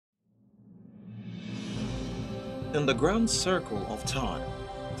In the grand circle of time,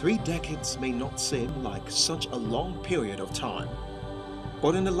 3 decades may not seem like such a long period of time,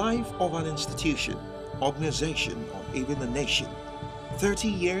 but in the life of an institution, organization, or even a nation, 30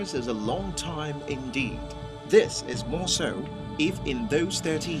 years is a long time indeed. This is more so if in those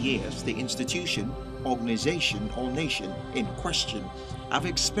 30 years the institution, organization, or nation in question have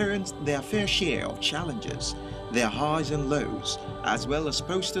experienced their fair share of challenges, their highs and lows, as well as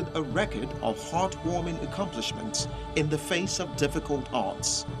posted a record of heartwarming accomplishments in the face of difficult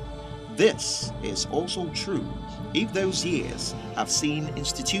odds. This is also true if those years have seen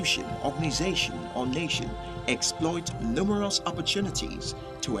institution, organization, or nation exploit numerous opportunities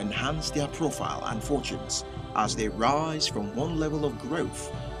to enhance their profile and fortunes as they rise from one level of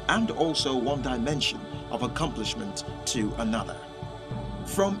growth and also one dimension of accomplishment to another.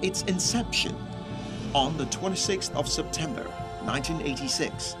 From its inception on the 26th of September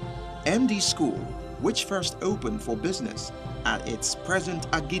 1986, M.D School, which first opened for business at its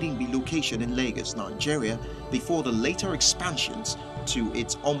present Agidingbi location in Lagos, Nigeria, before the later expansions to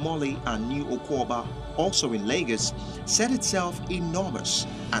its Omole and New Okwaba, also in Lagos, set itself enormous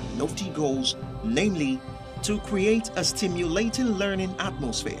and lofty goals, namely to create a stimulating learning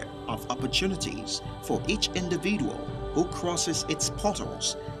atmosphere of opportunities for each individual who crosses its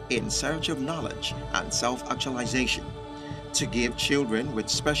portals in search of knowledge and self-actualization, to give children with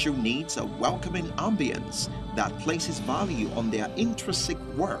special needs a welcoming ambience that places value on their intrinsic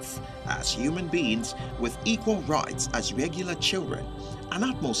worth as human beings with equal rights as regular children, an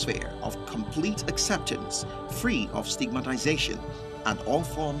atmosphere of complete acceptance, free of stigmatization and all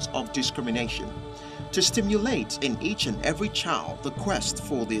forms of discrimination, to stimulate in each and every child the quest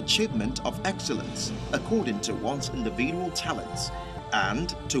for the achievement of excellence according to one's individual talents,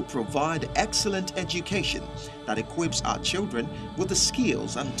 and to provide excellent education that equips our children with the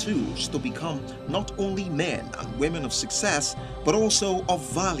skills and tools to become not only men and women of success, but also of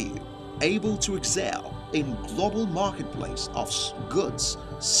value, able to excel in global marketplace of goods,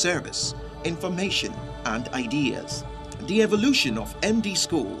 service, information, and ideas. The evolution of M.D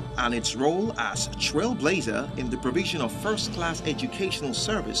School and its role as trailblazer in the provision of first-class educational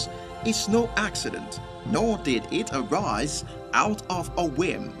service is no accident, nor did it arise out of a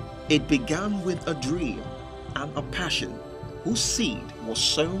whim. It began with a dream and a passion whose seed was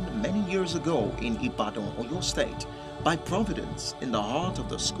sown many years ago in Ibadan, Oyo State, by Providence in the heart of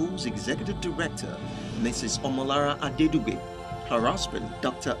the school's executive director, Mrs. Omolara Adedugbe, her husband,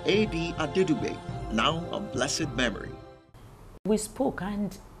 Dr. A.D. Adedugbe, now a blessed memory. We spoke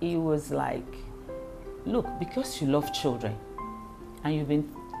and he was like, look, because you love children and you've been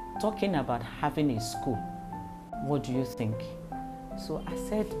talking about having a school, what do you think? So I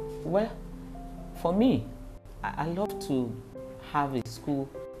said, well, for me, I love to have a school.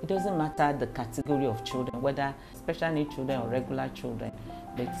 It doesn't matter the category of children, whether special need children or regular children,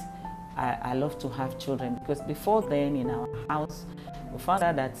 but I love to have children because before then in our house, we found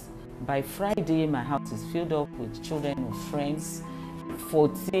out that by Friday, my house is filled up with children or friends.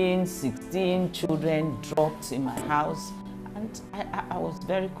 14, 16 children dropped in my house, and I was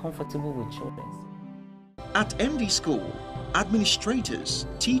very comfortable with children. At M.D School, administrators,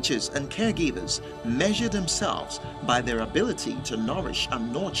 teachers, and caregivers measure themselves by their ability to nourish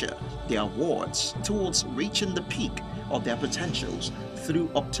and nurture their wards towards reaching the peak of their potentials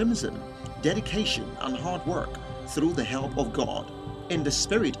through optimism, dedication, and hard work through the help of God, in the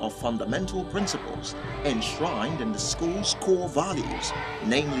spirit of fundamental principles enshrined in the school's core values,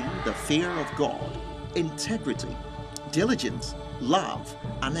 namely the fear of God, integrity, diligence, love,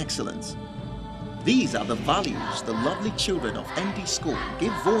 and excellence. These are the values the lovely children of M.D School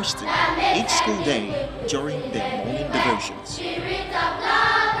give voice to each school day during their morning devotions.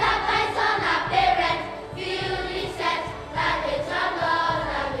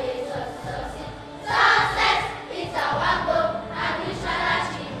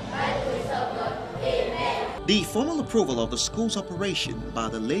 The formal approval of the school's operation by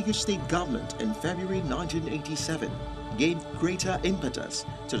the Lagos State government in February 1987 gave greater impetus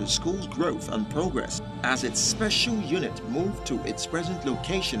to the school's growth and progress as its special unit moved to its present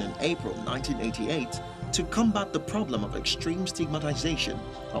location in April 1988 to combat the problem of extreme stigmatization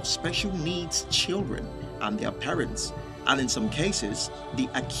of special needs children and their parents, and in some cases, the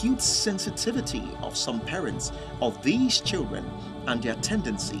acute sensitivity of some parents of these children and their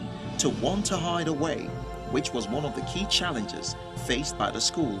tendency to want to hide away, which was one of the key challenges faced by the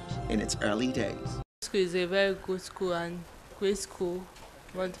school in its early days. School is a very good school and great school,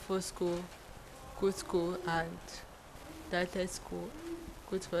 wonderful school, good school and data school,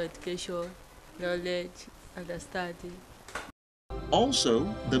 good for education, knowledge, understanding. Also,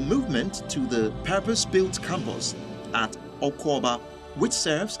 the movement to the purpose-built campus at Okoba, which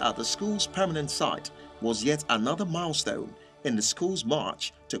serves as the school's permanent site, was yet another milestone in the school's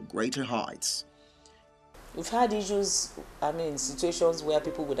march to greater heights. We've had issues, situations where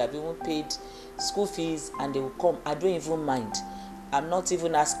people would have even paid school fees and they will come. I don't even mind. I'm not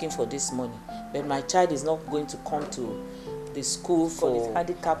even asking for this money, but my child is not going to come to the school for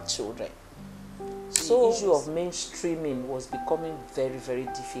handicapped children. So the issue of mainstreaming was becoming very, very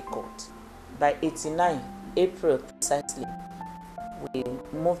difficult. By 89, April precisely, we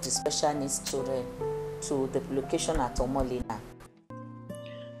moved the special needs children to the location at Omolina.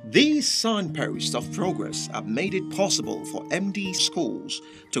 These signposts of progress have made it possible for M.D Schools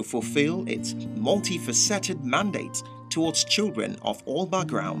to fulfill its multifaceted mandate towards children of all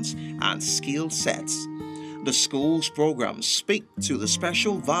backgrounds and skill sets. The school's programs speak to the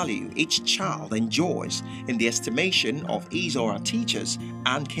special value each child enjoys in the estimation of his or her teachers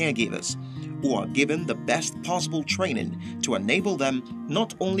and caregivers, who are given the best possible training to enable them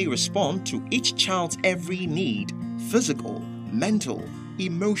not only respond to each child's every need, physical, mental,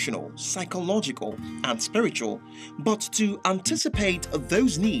 emotional, psychological, and spiritual, but to anticipate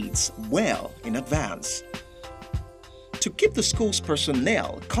those needs well in advance. To keep the school's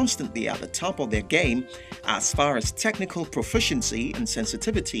personnel constantly at the top of their game as far as technical proficiency and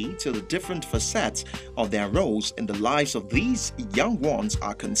sensitivity to the different facets of their roles in the lives of these young ones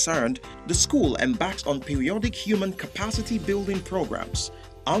are concerned, the school embarks on periodic human capacity building programs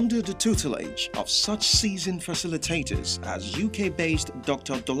under the tutelage of such seasoned facilitators as UK-based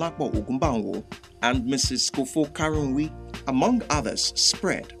Dr. Dolapo Ogunbanwo and Mrs. Kofo Karunwi, among others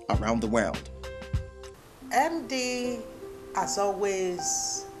spread around the world. MD has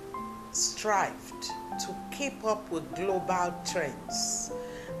always strived to keep up with global trends.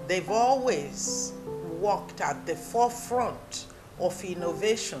 They've always worked at the forefront of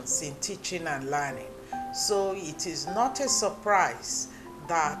innovations in teaching and learning. So it is not a surprise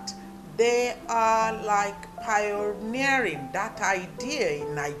that they are like pioneering that idea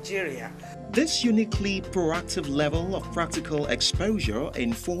in Nigeria. This uniquely proactive level of practical exposure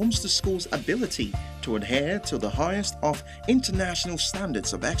informs the school's ability to adhere to the highest of international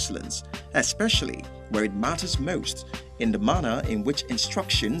standards of excellence, especially where it matters most, in the manner in which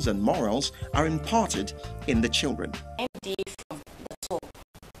instructions and morals are imparted in the children. MD from the top,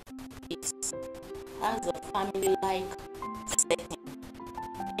 it has a family-like setting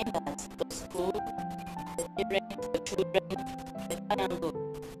in that the school, the parents, the children, the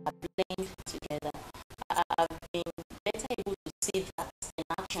triangle are blend together. I've been better able to see that in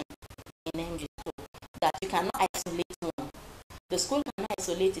action in M.D School, that you cannot isolate one. The school cannot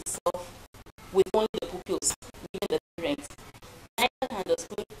isolate itself with only the pupils, even the parents. Neither can the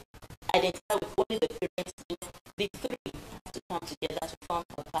school identify with only the parents. The three have to come together to form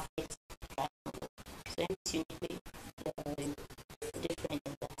a perfect triangle. So it's uniquely different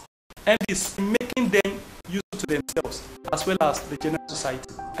in that. And it's making them useful to themselves as well as the general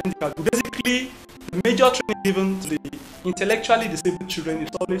society. And basically, the major training given to the intellectually disabled children is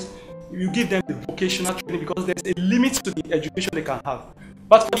always you give them the vocational training because there's a limit to the education they can have.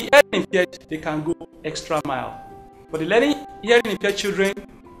 But for the hearing impaired, they can go extra mile. For the hearing impaired children,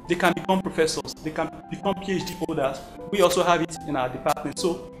 they can become professors, they can become PhD holders. We also have it in our department.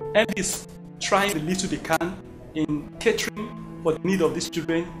 So MD is trying the little they can in catering for the need of these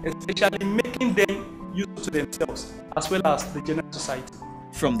children, especially making them useful to themselves as well as the general society.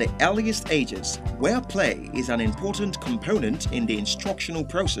 From the earliest ages, where play is an important component in the instructional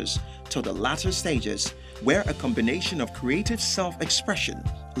process, to the latter stages, where a combination of creative self-expression,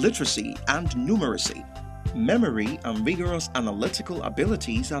 literacy and numeracy, memory and rigorous analytical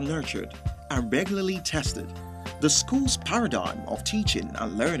abilities are nurtured and regularly tested. The school's paradigm of teaching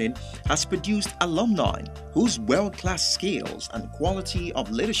and learning has produced alumni whose world-class skills and quality of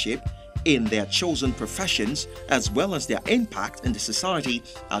leadership in their chosen professions, as well as their impact in the society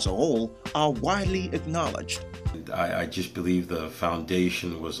as a whole, are widely acknowledged. I just believe the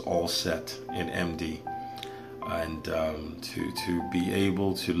foundation was all set in MD, and to be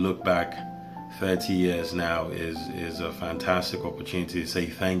able to look back 30 years now is a fantastic opportunity to say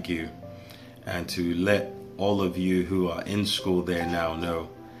thank you, and to let all of you who are in school there now know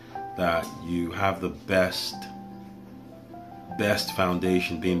that you have the best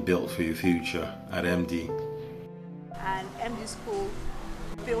foundation being built for your future at MD. And MD School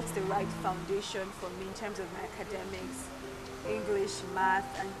built the right foundation for me in terms of my academics, English, math,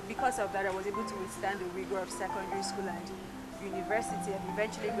 and because of that I was able to withstand the rigor of secondary school and university and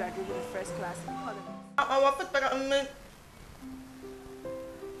eventually graduated with first class in economics.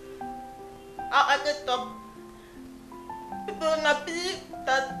 People happy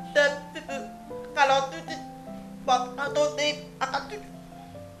that people cannot do it, but I don't think I can do it.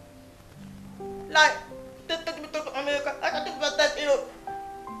 Like, they take me to America, I can do that, you know.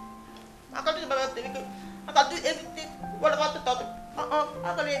 I can do that, I can do everything. What about the topic? I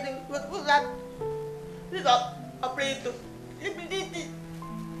can do what's that? Without a play to liquidity.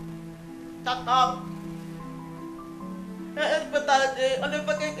 That's all. Hospital, on the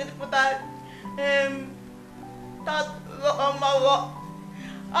fucking hospital. That's my work.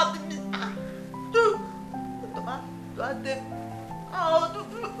 I think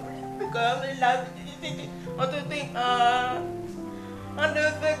because I'm in love with it. I don't think on the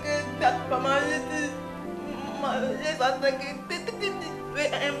fucking that for my yes, I think where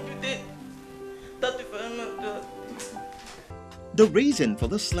I am today. That's the The reason for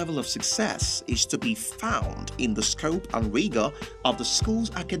this level of success is to be found in the scope and rigor of the school's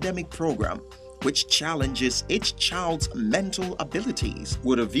academic program, which challenges each child's mental abilities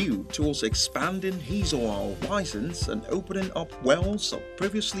with a view towards expanding his or her horizons and opening up wells of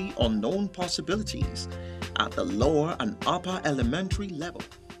previously unknown possibilities at the lower and upper elementary level.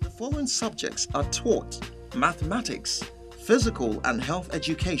 The following subjects are taught: mathematics, physical and health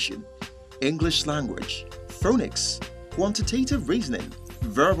education, English language, phonics, quantitative reasoning,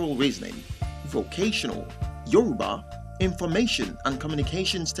 verbal reasoning, vocational, Yoruba, information and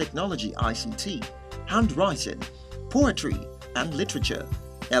communications technology ICT, handwriting, poetry and literature,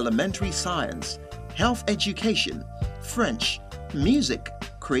 elementary science, health education, French, music,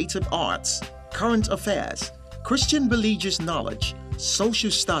 creative arts, current affairs, Christian religious knowledge,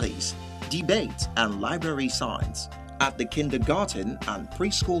 social studies, debate and library science. At the kindergarten and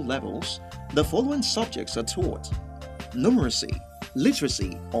preschool levels, the following subjects are taught: numeracy,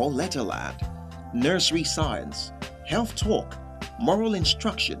 literacy or letterlad, nursery science, health talk, moral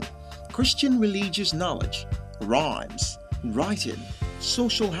instruction, Christian religious knowledge, rhymes, writing,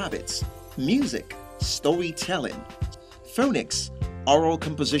 social habits, music, storytelling, phonics, oral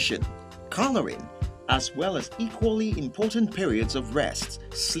composition, coloring, as well as equally important periods of rest,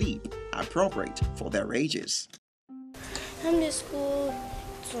 sleep, appropriate for their ages. M.D School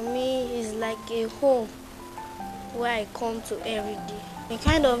to me is like a home where I come to every day. The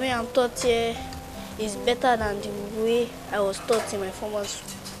kind of way I'm taught here is better than the way I was taught in my former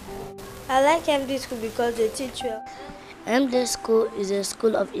school. I like M.D School because they teach well. M.D School is a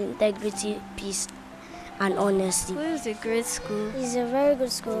school of integrity, peace, and honesty. School is a great school. It's a very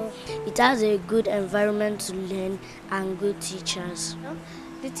good school. It has a good environment to learn and good teachers.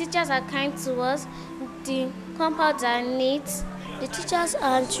 The teachers are kind to us. The compounds are neat. The teachers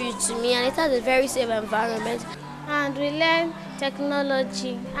aren't rude to me, and it has a very safe environment. And we learn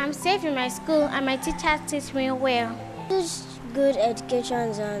technology. I'm safe in my school and my teachers teach me well. It's good education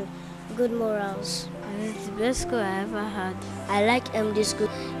and good morals. It's the best school I ever had. I like M.D School.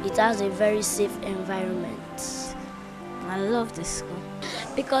 It has a very safe environment. I love this school.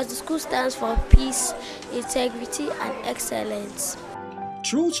 Because the school stands for peace, integrity and excellence.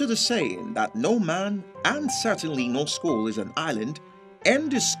 True to the saying that no man and certainly no school is an island,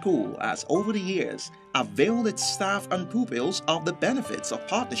 M.D School has over the years availed its staff and pupils of the benefits of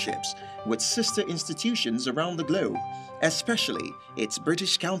partnerships with sister institutions around the globe, especially its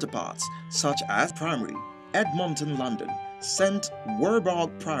British counterparts such as Primary, Edmonton, London, St. Werburgh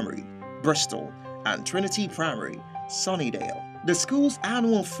Primary, Bristol, and Trinity Primary, Sunnydale. The school's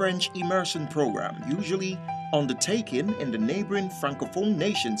annual French immersion program, usually undertaken in the neighboring francophone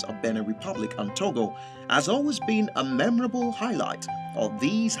nations of Benin Republic and Togo, has always been a memorable highlight of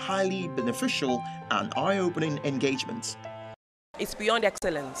these highly beneficial and eye-opening engagements. It's beyond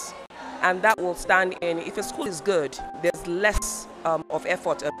excellence, and that will stand in, if a school is good, there's less of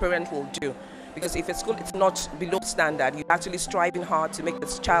effort a parent will do. Because if a school is not below standard, you're actually striving hard to make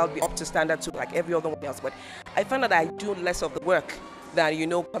this child be up to standard too, like every other one else. But I found that I do less of the work than,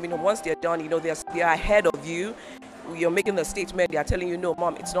 once they're done, they're ahead of you. You're making the statement, they're telling you, no,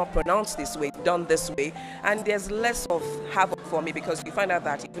 mom, it's not pronounced this way, done this way. And there's less of havoc for me, because you find out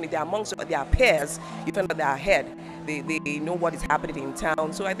that even if they're amongst their peers, you find that they're ahead. They know what is happening in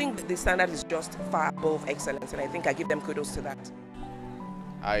town. So I think the standard is just far above excellence, and I think I give them kudos to that.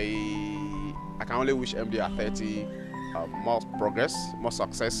 I can only wish MD at 30 more progress, more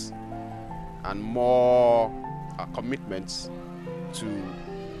success, and more commitments to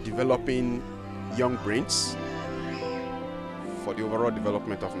developing young brains for the overall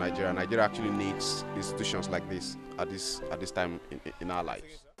development of Nigeria. Nigeria actually needs institutions like this at this time in our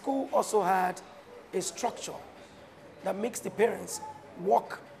lives. School also had a structure that makes the parents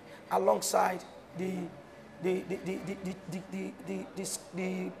work alongside the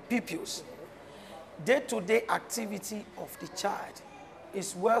pupils. day-to-day activity of the child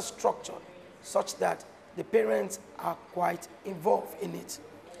is well structured such that the parents are quite involved in it.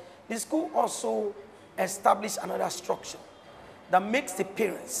 The school also established another structure that makes the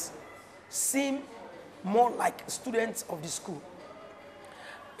parents seem more like students of the school.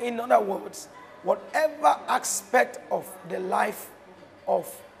 In other words, whatever aspect of the life of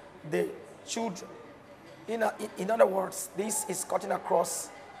the children, in other words, this is cutting across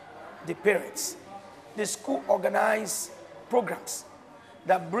the parents. The school organizes programs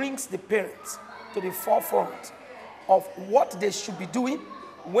that brings the parents to the forefront of what they should be doing,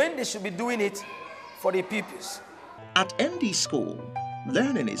 when they should be doing it for the pupils. At M.D School,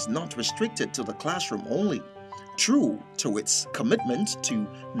 learning is not restricted to the classroom only. True to its commitment to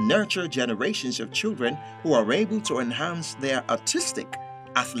nurture generations of children who are able to enhance their artistic,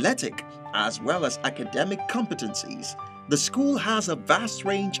 athletic, as well as academic competencies, the school has a vast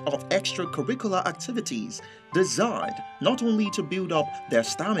range of extracurricular activities designed not only to build up their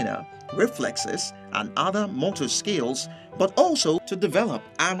stamina, reflexes, and other motor skills, but also to develop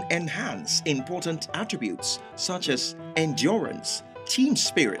and enhance important attributes such as endurance, team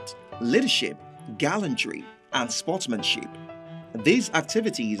spirit, leadership, gallantry, and sportsmanship. These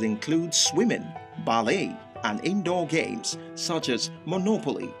activities include swimming, ballet, and indoor games such as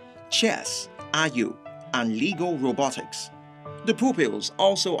Monopoly, chess, Ayu, and Lego robotics. The pupils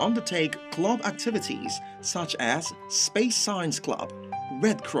also undertake club activities such as Space Science Club,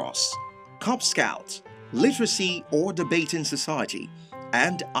 Red Cross, Cub Scouts, Literacy or Debating Society,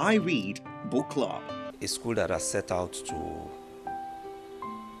 and I Read Book Club. A school that has set out to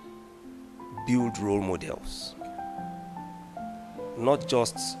build role models, not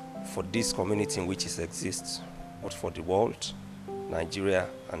just for this community in which it exists, but for the world, Nigeria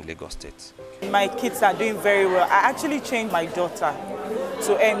and Lagos State. My kids are doing very well. I actually changed my daughter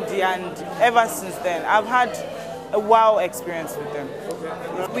to MD, and ever since then I've had a wow experience with them.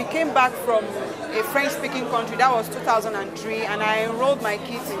 We came back from a French-speaking country, that was 2003, and I enrolled my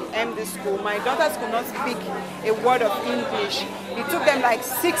kids in M.D School. My daughters could not speak a word of English. It took them like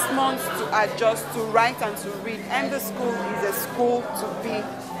 6 months to adjust to write and to read. M.D School is a school to be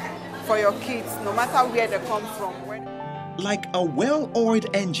for your kids, no matter where they come from. Like a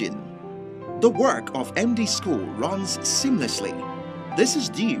well-oiled engine, the work of M.D School runs seamlessly. This is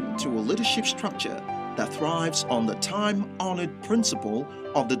due to a leadership structure that thrives on the time-honored principle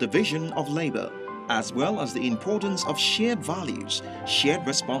of the division of labor, as well as the importance of shared values, shared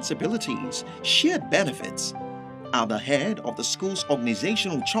responsibilities, shared benefits. At the head of the school's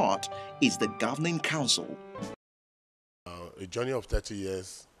organizational chart is the Governing Council. A journey of 30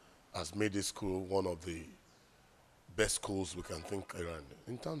 years has made this school one of the best schools we can think around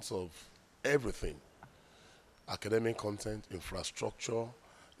in terms of everything: academic content, infrastructure,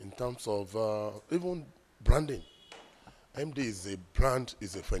 in terms of even branding. MD is a brand,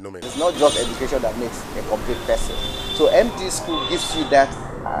 is a phenomenon. It's not just education that makes a complete person. So MD School gives you that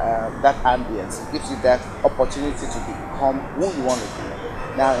that ambience, gives you that opportunity to become who you want to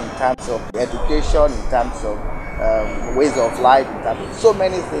be. Now, in terms of education, in terms of ways of life, in terms of so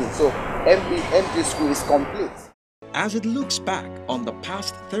many things. So MD School is complete. As it looks back on the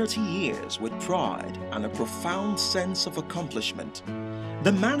past 30 years with pride and a profound sense of accomplishment,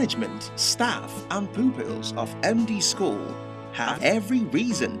 the management, staff, and pupils of M.D School have every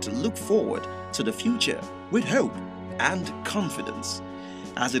reason to look forward to the future with hope and confidence.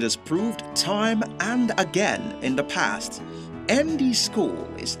 As it has proved time and again in the past, M.D School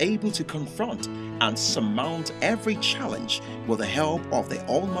is able to confront and surmount every challenge with the help of the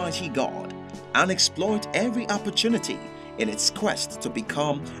Almighty God, and exploit every opportunity in its quest to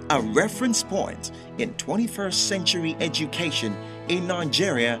become a reference point in 21st century education in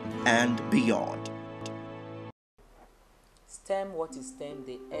Nigeria and beyond. STEM, what is STEM?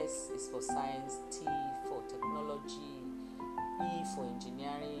 The S is for science, T for technology, E for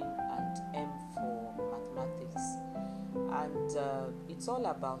engineering, and M for mathematics. And it's all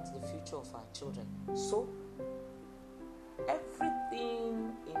about the future of our children. So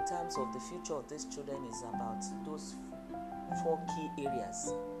everything in terms of the future of these children is about those 4 key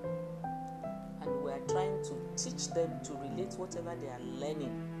areas, and we are trying to teach them to relate whatever they are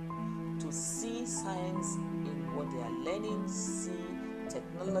learning, to see science in what they are learning, see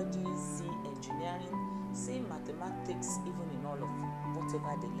technology, see engineering, see mathematics, even in all of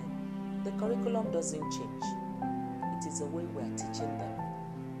whatever they learn. The curriculum doesn't change. It is the way we are teaching them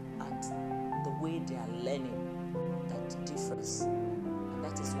and the way they are learning that differs, and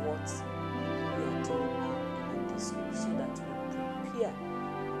that is what we are doing now in this school, so that we prepare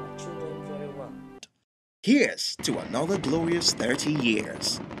our children very well. Here's to another glorious 30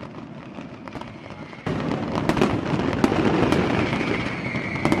 years.